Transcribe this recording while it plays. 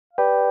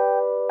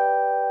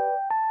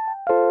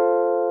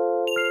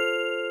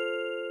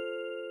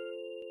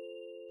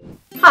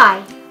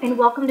Hi, and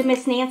welcome to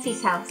Miss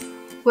Nancy's house,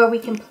 where we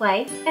can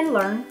play and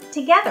learn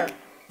together.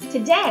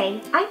 Today,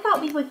 I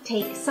thought we would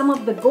take some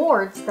of the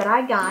gourds that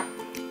I got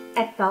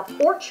at the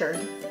orchard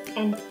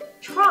and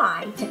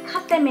try to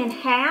cut them in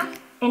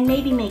half and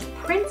maybe make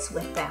prints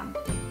with them.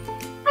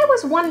 I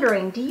was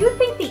wondering, do you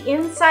think the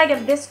inside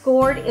of this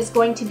gourd is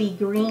going to be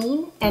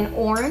green and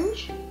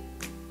orange?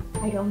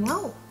 I don't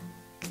know.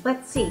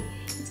 Let's see.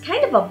 It's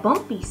kind of a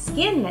bumpy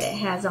skin that it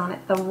has on it.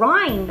 The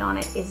rind on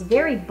it is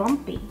very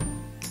bumpy.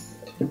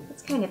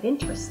 It's kind of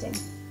interesting.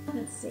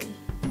 Let's see.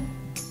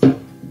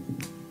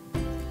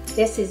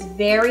 This is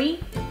very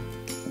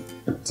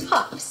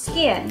tough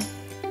skin,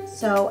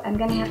 so I'm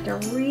going to have to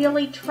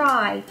really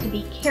try to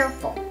be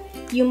careful.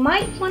 You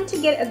might want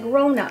to get a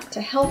grown-up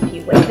to help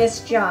you with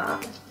this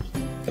job.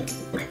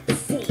 Let's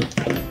see.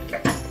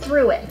 I got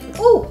through it.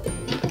 Ooh!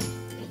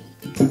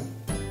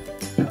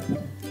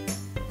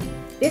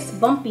 This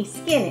bumpy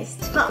skin is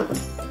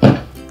tough.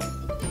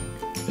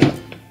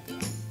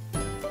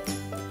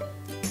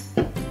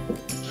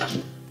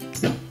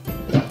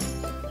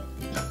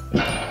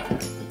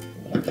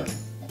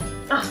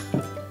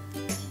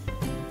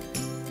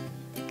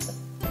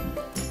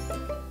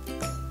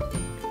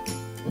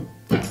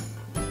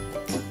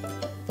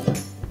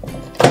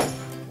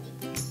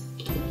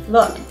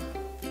 Look,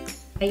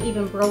 I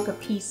even broke a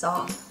piece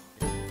off.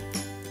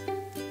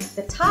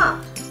 The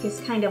top is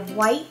kind of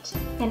white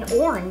and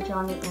orange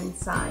on the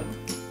inside.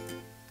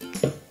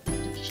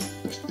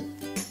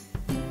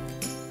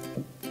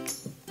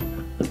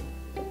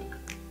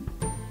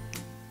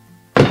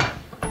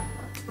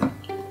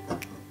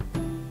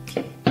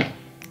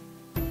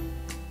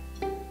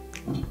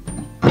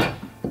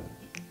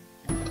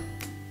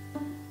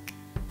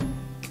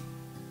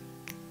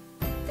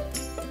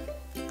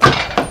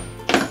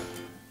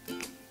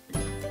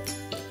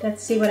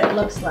 Let's see what it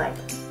looks like.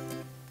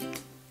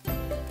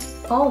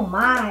 Oh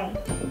my!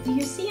 Do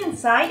you see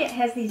inside it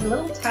has these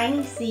little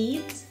tiny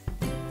seeds?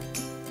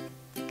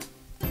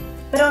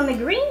 But on the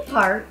green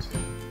part,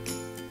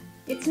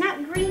 it's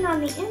not green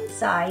on the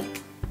inside.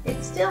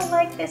 It's still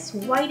like this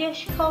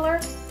whitish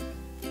color.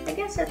 I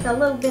guess it's a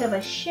little bit of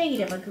a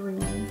shade of a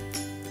green.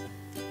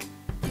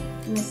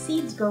 And the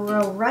seeds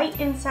grow right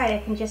inside. I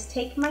can just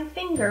take my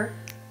finger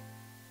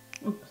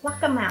and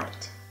pluck them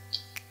out.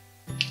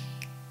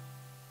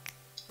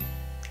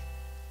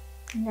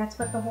 And that's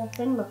what the whole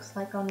thing looks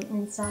like on the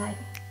inside.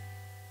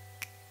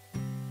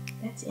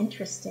 That's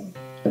interesting.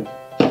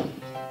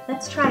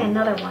 Let's try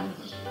another one.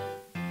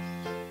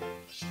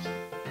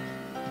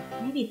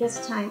 Maybe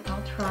this time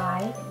I'll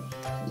try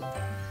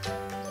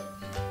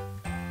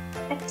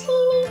a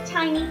teeny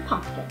tiny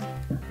pumpkin.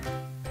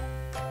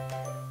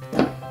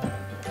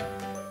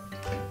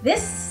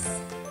 This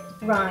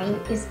rind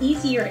is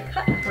easier to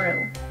cut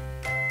through.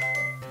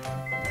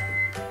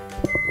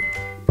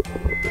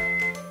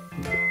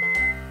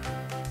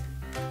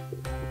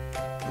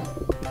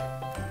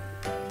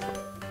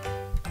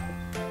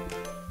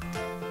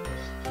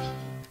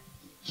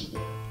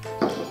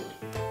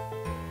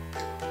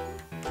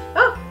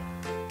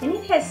 And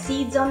it has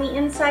seeds on the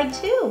inside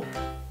too.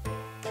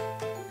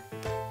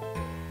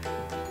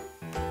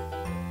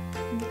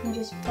 And you can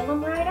just pull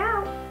them right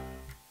out.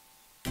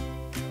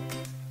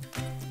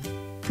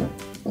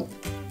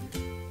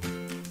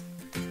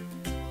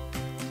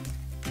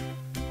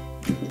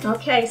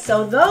 Okay,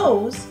 so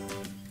those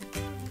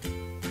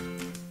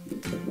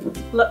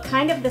look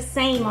kind of the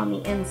same on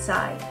the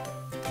inside.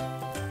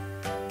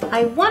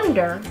 I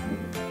wonder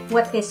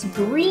what this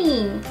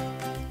green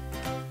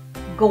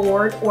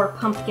gourd or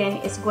pumpkin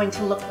is going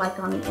to look like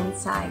on the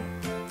inside.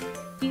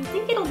 Do you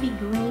think it'll be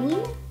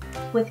green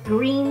with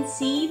green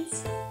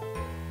seeds?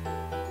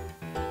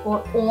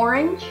 Or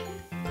orange?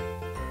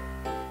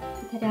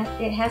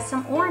 It has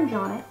some orange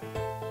on it.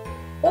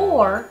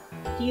 Or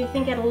do you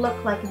think it'll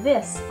look like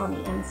this on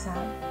the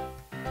inside?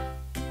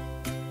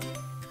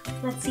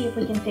 Let's see if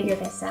we can figure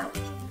this out.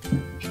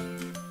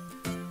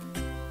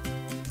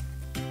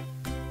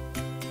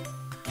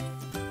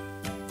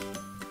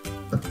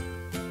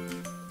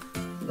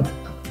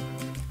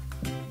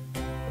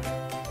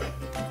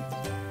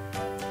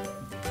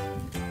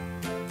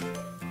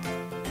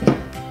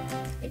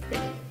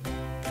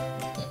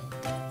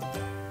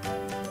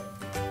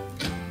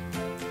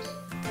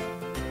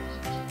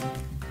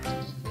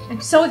 I'm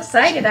so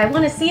excited. I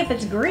want to see if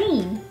it's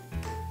green.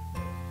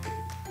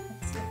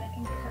 Let's see if I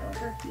can cut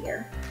over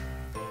here.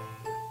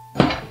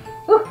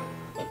 Whew.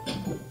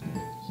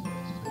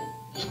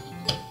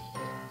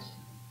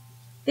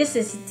 This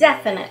is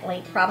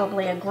definitely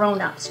probably a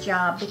grown-up's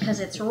job because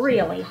it's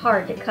really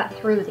hard to cut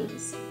through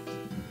these.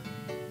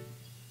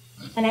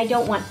 And I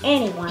don't want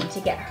anyone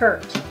to get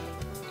hurt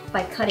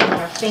by cutting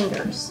their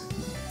fingers.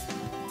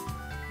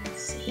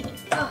 Let's see.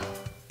 Oh,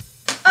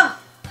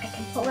 I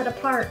can pull it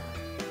apart.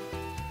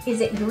 Is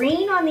it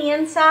green on the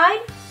inside?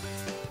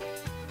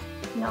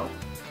 No,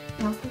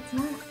 it's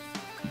not.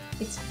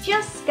 It's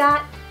just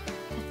got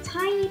a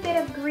tiny bit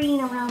of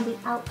green around the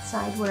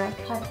outside where I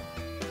cut it.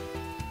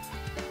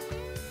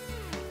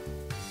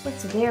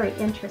 It's very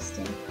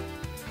interesting.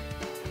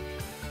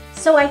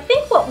 So I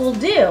think what we'll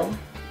do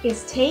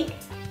is take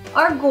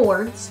our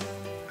gourds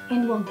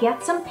and we'll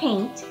get some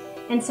paint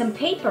and some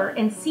paper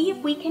and see if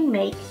we can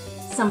make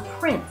some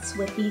prints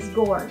with these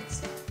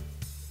gourds.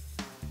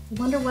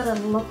 I wonder what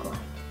it'll look like.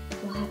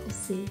 We'll have to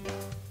see.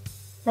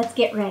 Let's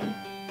get ready.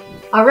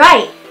 All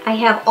right, I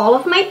have all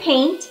of my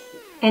paint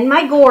and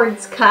my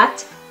gourds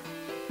cut.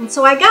 And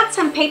so I got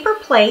some paper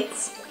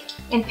plates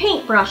and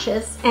paint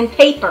brushes and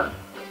paper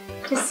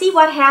to see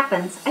what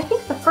happens. I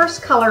think the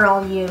first color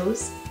I'll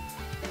use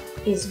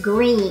is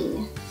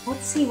green.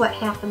 Let's see what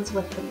happens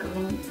with the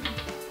green.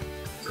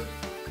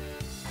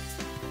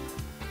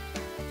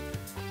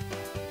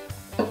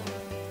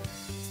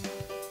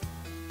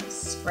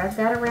 Spread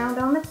that around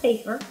on the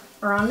paper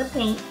or on the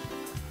paint.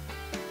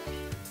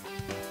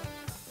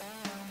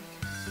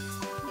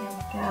 There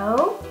we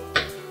go.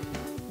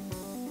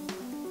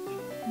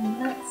 And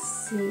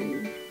let's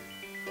see.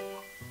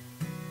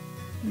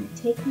 I'm going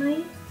to take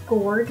my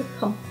gourd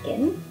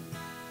pumpkin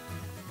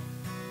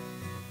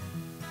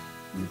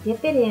and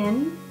dip it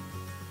in.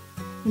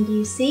 And do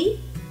you see?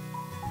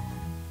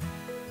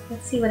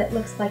 Let's see what it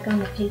looks like on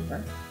the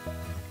paper.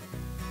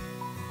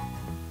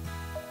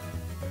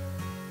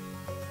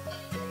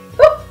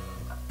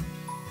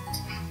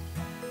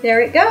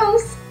 There it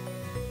goes.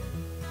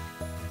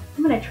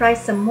 I'm going to try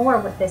some more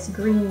with this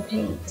green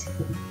paint.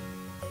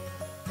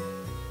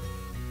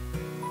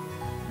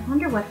 I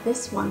wonder what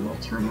this one will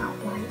turn out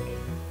like.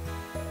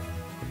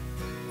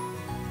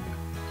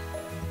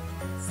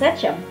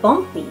 Such a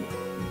bumpy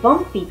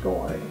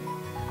gourd.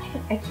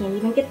 I can't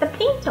even get the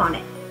paint on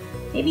it.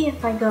 Maybe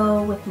if I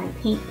go with my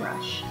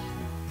paintbrush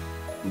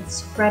and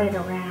spread it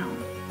around.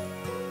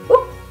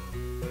 Whoop.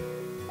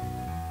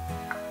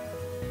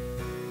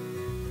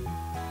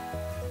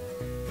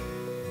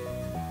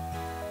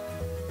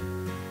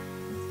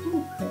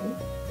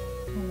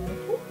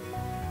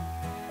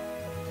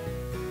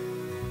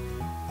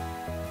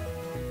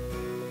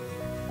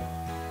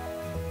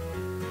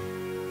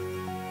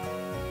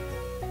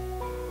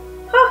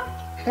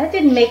 That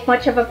didn't make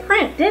much of a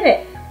print, did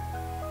it?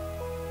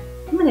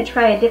 I'm going to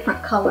try a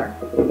different color.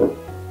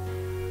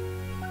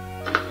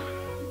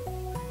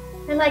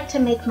 I like to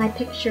make my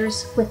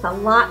pictures with a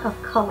lot of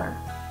color,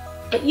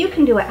 but you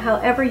can do it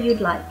however you'd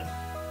like.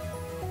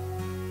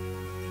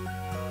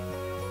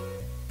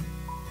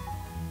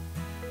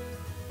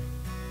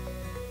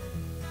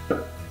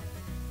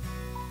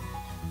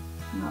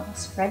 I'll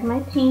spread my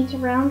paint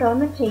around on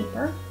the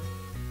paper.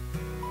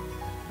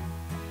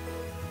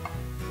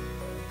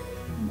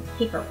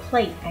 Paper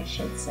plate, I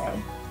should say.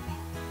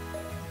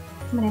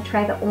 I'm going to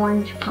try the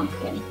orange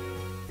pumpkin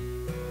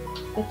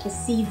with the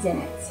seeds in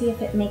it. See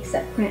if it makes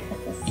a print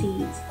with the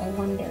seeds. I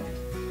wonder.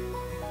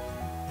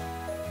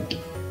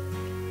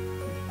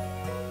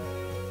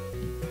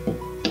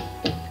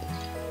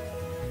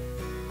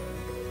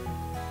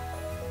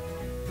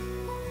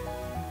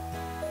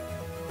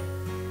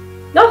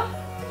 No!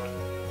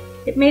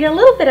 It made a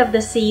little bit of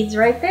the seeds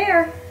right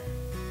there.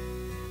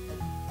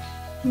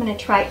 I'm going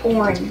to try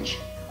orange.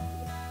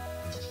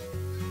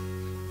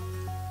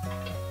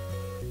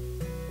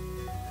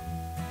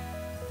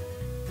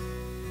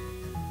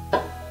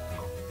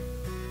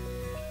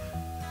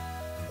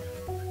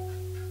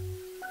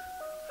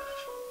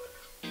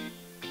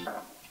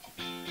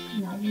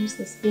 And I'll use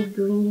this big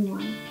green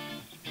one.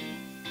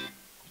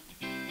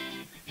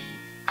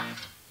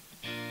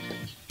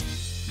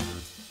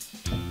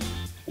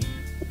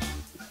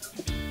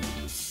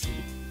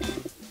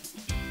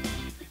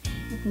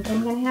 I think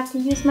I'm going to have to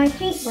use my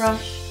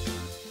paintbrush.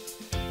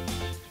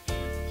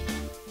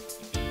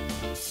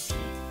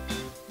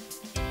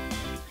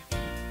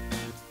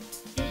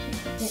 I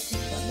should get just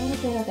a little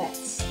bit of that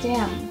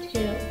stem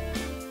too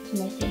to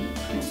make it a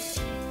print.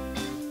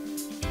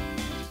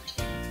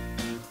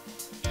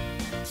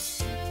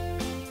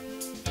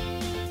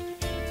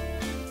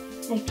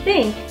 I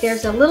think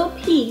there's a little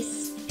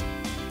piece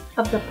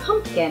of the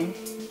pumpkin.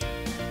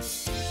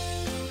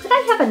 Could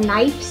I have a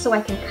knife so I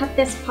can cut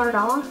this part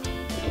off?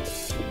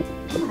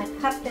 I'm going to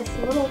cut this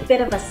little bit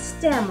of a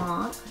stem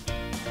off.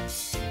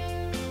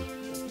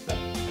 If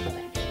I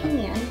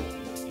can.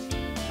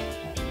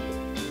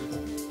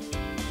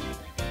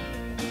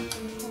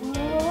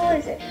 Oh,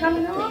 is it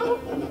coming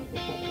off?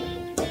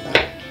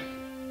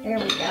 There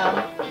we go.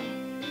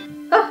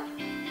 Oh,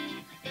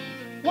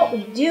 what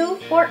we do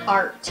for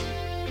art.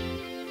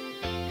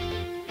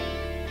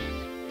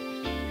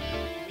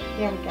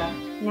 There we go.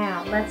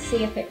 Now, let's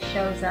see if it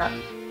shows up.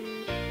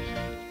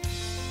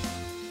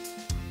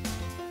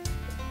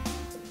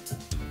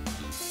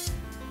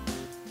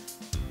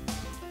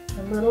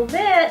 A little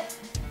bit.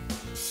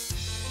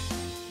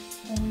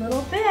 A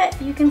little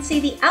bit. You can see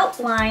the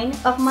outline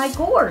of my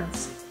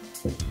gourds.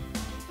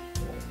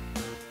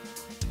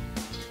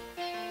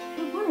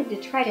 I wanted to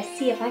try to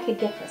see if I could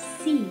get the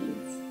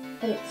seeds,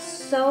 but it's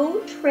so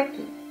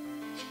tricky.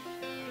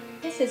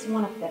 This is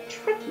one of the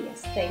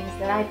trickiest things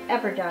that I've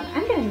ever done.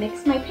 I'm going to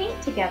mix my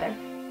paint together.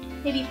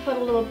 Maybe put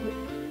a little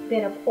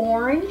bit of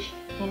orange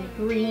and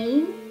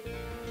green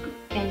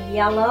and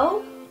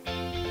yellow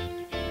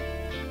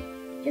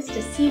just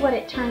to see what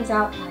it turns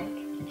out like.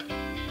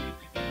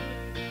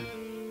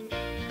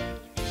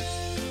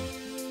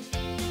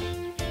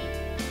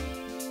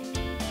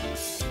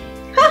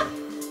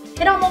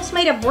 It almost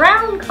made a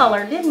brown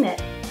color, didn't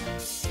it?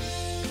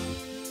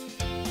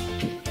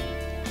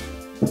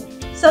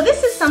 So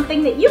this is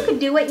something that you could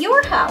do at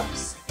your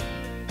house.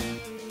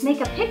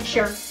 Make a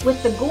picture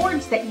with the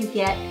gourds that you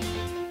get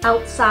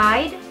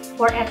outside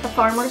or at the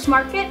farmer's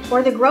market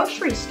or the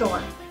grocery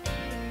store.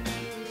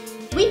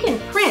 We can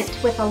print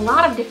with a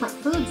lot of different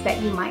foods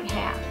that you might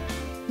have.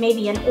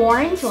 Maybe an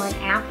orange or an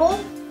apple.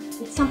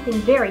 It's something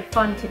very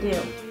fun to do.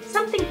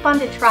 Something fun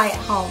to try at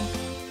home.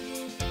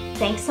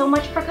 Thanks so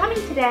much for coming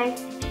today,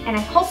 and I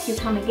hope you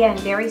come again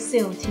very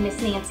soon to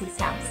Miss Nancy's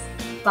house.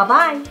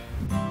 Bye-bye.